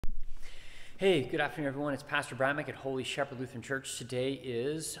Hey, good afternoon, everyone. It's Pastor Bradmick at Holy Shepherd Lutheran Church. Today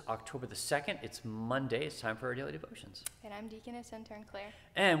is October the 2nd. It's Monday. It's time for our daily devotions. And I'm Deaconess Intern Claire.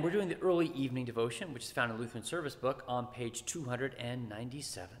 And we're doing the early evening devotion, which is found in Lutheran Service Book on page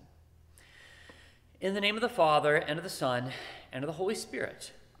 297. In the name of the Father, and of the Son, and of the Holy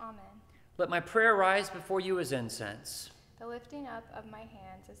Spirit. Amen. Let my prayer rise before you as incense. The lifting up of my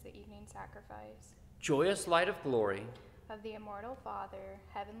hands is the evening sacrifice. Joyous light of glory. Of the immortal Father,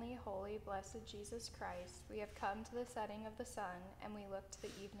 heavenly, holy, blessed Jesus Christ, we have come to the setting of the sun, and we look to the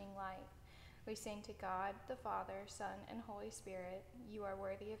evening light. We sing to God, the Father, Son, and Holy Spirit. You are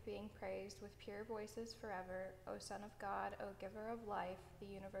worthy of being praised with pure voices forever. O Son of God, O Giver of life, the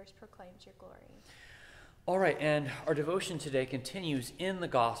universe proclaims your glory. All right, and our devotion today continues in the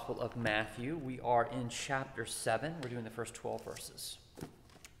Gospel of Matthew. We are in chapter 7. We're doing the first 12 verses.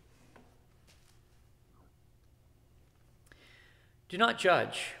 Do not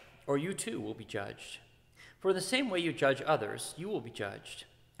judge, or you too will be judged. For in the same way you judge others, you will be judged.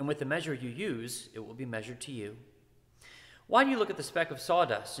 And with the measure you use, it will be measured to you. Why do you look at the speck of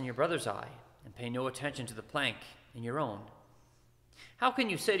sawdust in your brother's eye, and pay no attention to the plank in your own? How can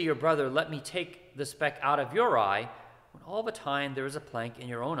you say to your brother, let me take the speck out of your eye, when all the time there is a plank in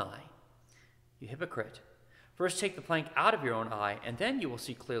your own eye? You hypocrite. First take the plank out of your own eye, and then you will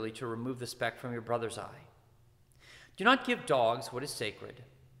see clearly to remove the speck from your brother's eye. Do not give dogs what is sacred.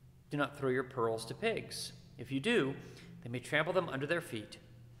 Do not throw your pearls to pigs. If you do, they may trample them under their feet,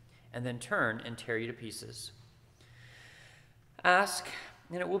 and then turn and tear you to pieces. Ask,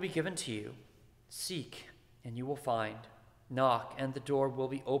 and it will be given to you. Seek, and you will find. Knock, and the door will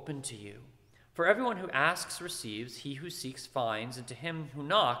be opened to you. For everyone who asks receives, he who seeks finds, and to him who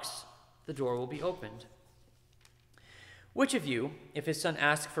knocks, the door will be opened. Which of you, if his son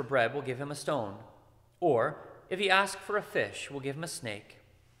asks for bread, will give him a stone? Or, if he asks for a fish, will give him a snake?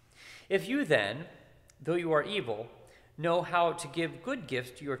 If you then, though you are evil, know how to give good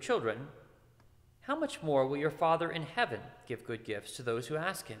gifts to your children, how much more will your Father in heaven give good gifts to those who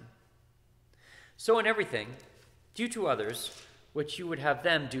ask him? So in everything, do to others what you would have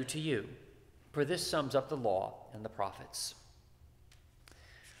them do to you, for this sums up the law and the prophets.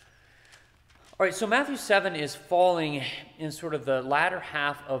 All right, so Matthew 7 is falling in sort of the latter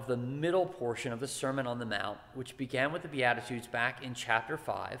half of the middle portion of the Sermon on the Mount, which began with the Beatitudes back in chapter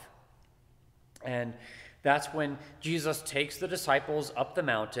 5. And that's when Jesus takes the disciples up the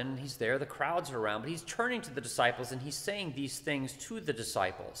mountain. He's there, the crowds are around, but he's turning to the disciples and he's saying these things to the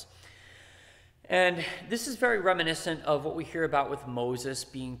disciples. And this is very reminiscent of what we hear about with Moses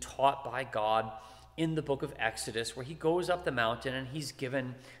being taught by God in the book of Exodus, where he goes up the mountain and he's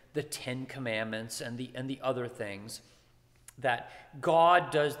given the 10 Commandments and the other things, that God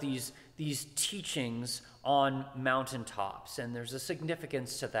does these teachings on mountaintops, and there's a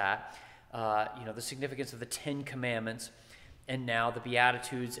significance to that, the significance of the 10 Commandments, and now the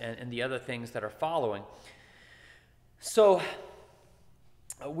Beatitudes and the other things that are following. So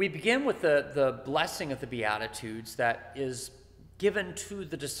we begin with the blessing of the Beatitudes that is given to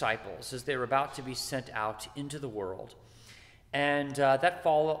the disciples as they're about to be sent out into the world. And that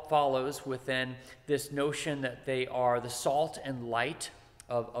follows within this notion that they are the salt and light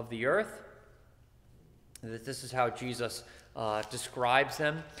of the earth. That this is how Jesus describes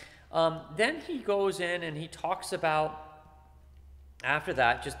them. Then he goes in and he talks about, after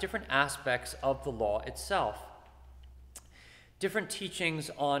that, just different aspects of the law itself. Different teachings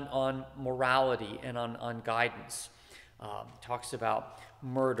on morality and on guidance. Talks about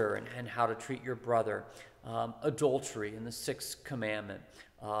murder and how to treat your brother. Adultery in the 6th commandment,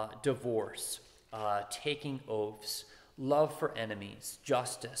 divorce, taking oaths, love for enemies,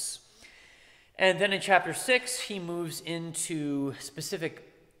 justice. And then in chapter 6, he moves into specific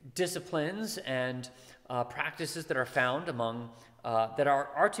disciplines and practices that are found among, that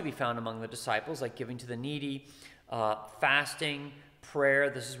are to be found among the disciples, like giving to the needy, fasting,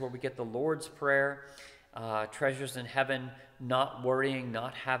 prayer. This is where we get the Lord's Prayer, treasures in heaven, not worrying,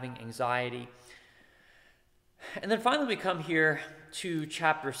 not having anxiety. And then finally we come here to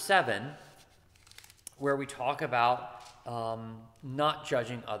chapter 7, where we talk about not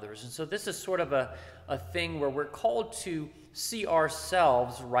judging others. And so this is sort of a thing where we're called to see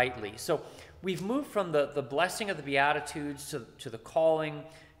ourselves rightly. So we've moved from the blessing of the Beatitudes to the calling,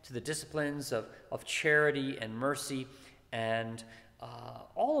 to the disciplines of charity and mercy. And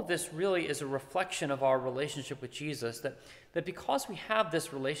all of this really is a reflection of our relationship with Jesus, that because we have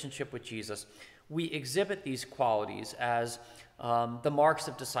this relationship with Jesus, we exhibit these qualities as the marks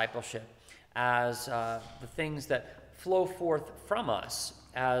of discipleship, as the things that flow forth from us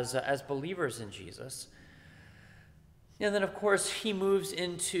as believers in Jesus. And then, of course, he moves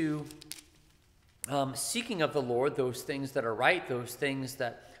into seeking of the Lord those things that are right, those things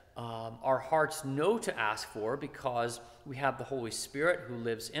that our hearts know to ask for, because we have the Holy Spirit who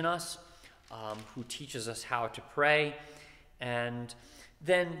lives in us, who teaches us how to pray. And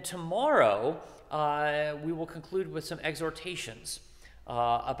then tomorrow, we will conclude with some exhortations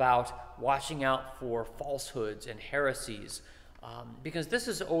about watching out for falsehoods and heresies, because this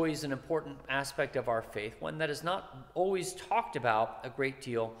is always an important aspect of our faith, one that is not always talked about a great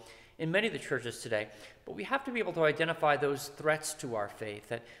deal in many of the churches today. But we have to be able to identify those threats to our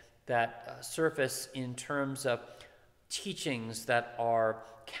faith that surface in terms of teachings that are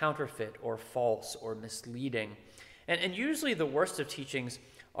counterfeit or false or misleading. And usually the worst of teachings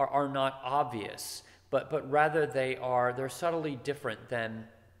are not obvious, but rather they're subtly different than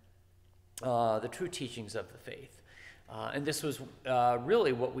the true teachings of the faith. And this was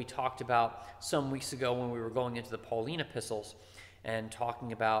really what we talked about some weeks ago when we were going into the Pauline epistles and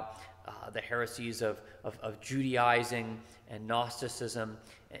talking about the heresies of Judaizing and Gnosticism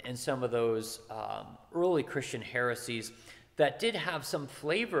and some of those early Christian heresies that did have some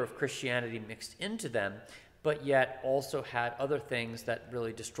flavor of Christianity mixed into them, but yet also had other things that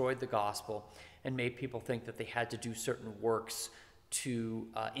really destroyed the gospel and made people think that they had to do certain works to,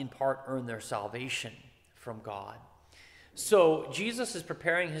 in part, earn their salvation from God. So Jesus is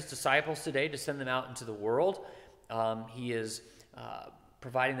preparing his disciples today to send them out into the world. He is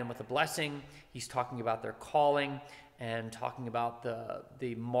providing them with a blessing. He's talking about their calling and talking about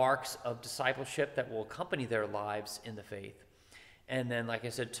the marks of discipleship that will accompany their lives in the faith. And then, like I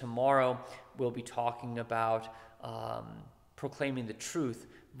said, tomorrow we'll be talking about proclaiming the truth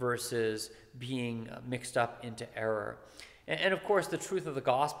versus being mixed up into error. And of course, the truth of the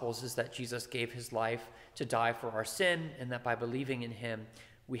Gospels is that Jesus gave his life to die for our sin, and that by believing in him,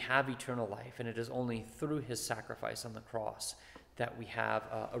 we have eternal life. And it is only through his sacrifice on the cross that we have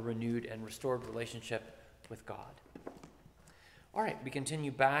a renewed and restored relationship with God. All right, we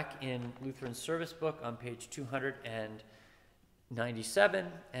continue back in Lutheran Service Book on page 297,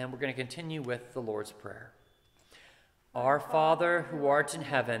 and we're going to continue with the Lord's Prayer. Our Father, who art in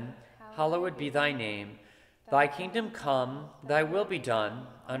heaven, hallowed be thy name. Thy kingdom come, thy will be done,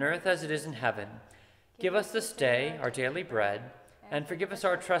 on earth as it is in heaven. Give us this day our daily bread, and forgive us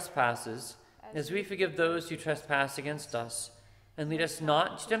our trespasses, as we forgive those who trespass against us. And lead us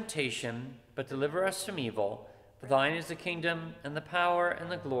not into temptation, but deliver us from evil. For thine is the kingdom, and the power, and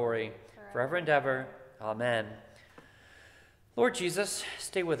the glory, forever and ever. Amen. Lord Jesus,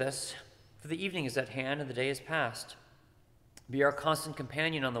 stay with us, for the evening is at hand, and the day is past. Be our constant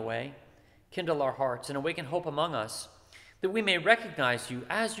companion on the way. Kindle our hearts, and awaken hope among us, that we may recognize you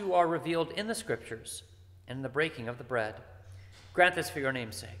as you are revealed in the Scriptures and in the breaking of the bread. Grant this for your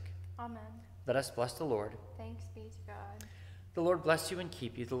name's sake. Amen. Let us bless the Lord. Thanks be to God. The Lord bless you and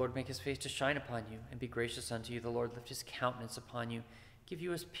keep you. The Lord make his face to shine upon you and be gracious unto you. The Lord lift his countenance upon you, give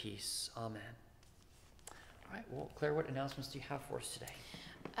you his peace. Amen. All right, well, Claire, what announcements do you have for us today?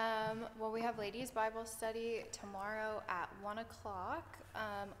 Well, we have Ladies Bible Study tomorrow at 1 o'clock.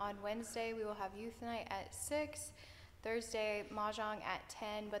 On Wednesday, we will have Youth Night at 6. Thursday, Mahjong at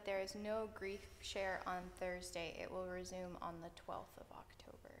 10, but there is no grief share on Thursday. It will resume on the 12th of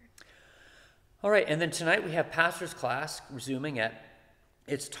October. All right, and then tonight we have pastor's class resuming at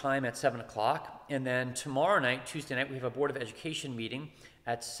its time at 7 o'clock. And then tomorrow night, Tuesday night, we have a Board of Education meeting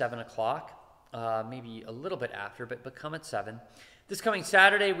at 7 o'clock, maybe a little bit after, but come at 7. This coming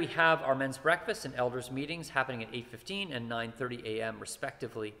Saturday, we have our men's breakfast and elders meetings happening at 8:15 and 9:30 a.m.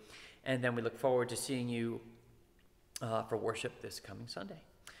 respectively. And then we look forward to seeing you for worship this coming Sunday.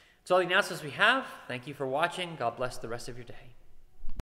 That's all the announcements we have. Thank you for watching. God bless the rest of your day.